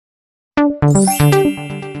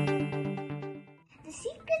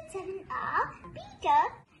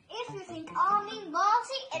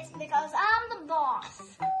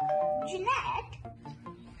Jeanette.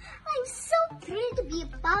 I'm so thrilled to be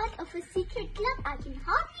a part of a secret club. I can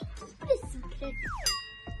hardly keep it a secret.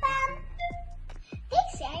 Pam,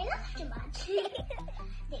 they say I laugh too much.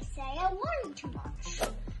 They say I worry too much.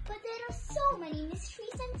 But there are so many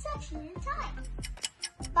mysteries and such little time.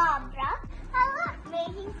 Barbara, I love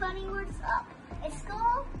making funny words up. It's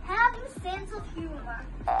called having a sense of humor.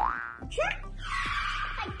 Jack,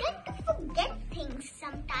 I tend to forget things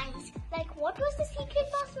sometimes. Like, what was the secret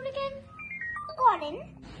password again?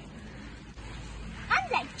 Gordon.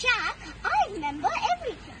 Unlike Jack, I remember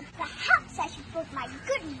everything. Perhaps I should put my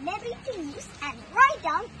good memory to use and write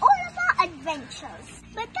down all of our adventures.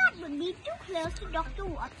 But that would be too close to Dr.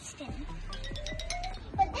 Watson.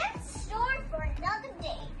 But that's a story for another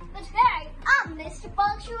day. But hey, I'm Mr.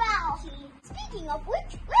 Punctuality. Speaking of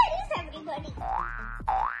which, where is everybody?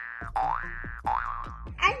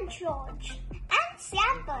 And George. And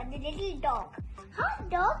Samper, the little dog. Half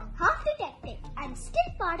dog, half detective. I'm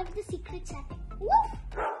still part of the secret setting. Woof!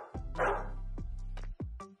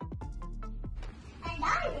 And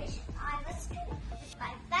I wish I was too, with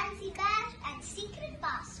my fancy badge and secret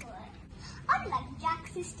password. Unlike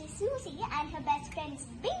Jack's sister Susie and her best friends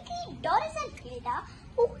Binky, Doris and Hilda,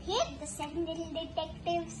 who hate the 7 little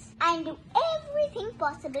detectives and do everything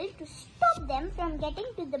possible to stop them from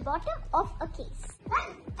getting to the bottom of a case.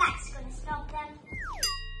 Well, that's gonna stop them.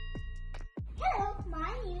 Hello,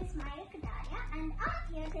 my name is Maya Kadaria and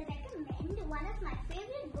I'm here to recommend one of my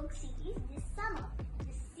favorite book series this summer,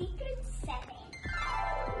 The Secret 7.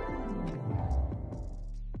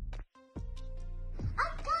 I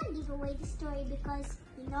can't give away the story because,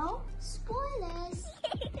 spoilers.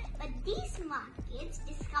 But these smart kids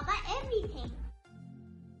discover everything.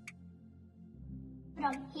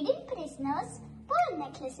 From hidden prisoners, pearl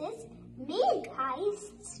necklaces, mail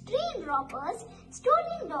heists, train robbers,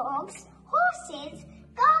 stolen dogs, horses,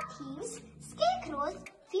 car thieves, scarecrows,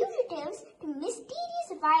 fugitives to mysterious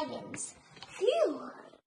violence. Phew!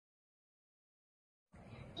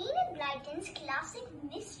 Enid Blyton's classic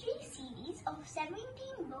mystery series of 17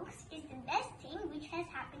 books is the best thing which has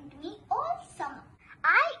happened to me all summer.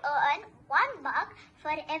 I earn $1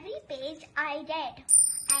 for every page I read.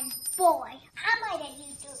 And boy, am I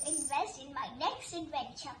ready to invest in my next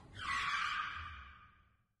adventure.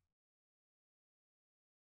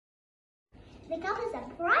 The covers are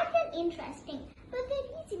bright and interesting, but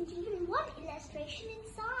there isn't even one illustration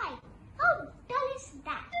inside. How dull is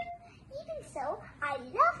that? Even so, I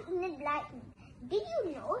love Enid Blyton. Did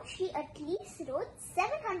you know she at least wrote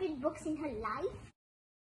 700 books in her life?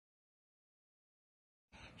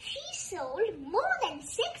 She sold more than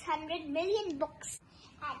 600 million books,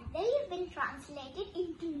 and they've been translated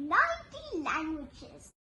into 90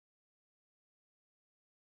 languages.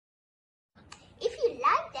 If you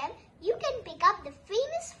like them, you can pick up the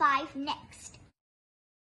famous 5 next.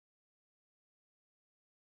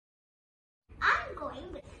 I'm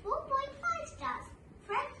going with 4.5 stars.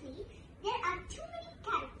 Frankly, there are too many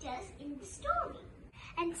characters in the story.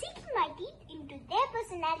 And sinking my teeth into their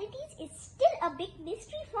personalities is still a big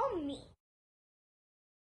mystery for me.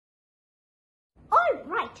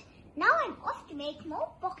 Alright, now I'm off to make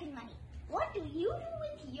more pocket money. What do you do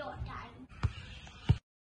with your time?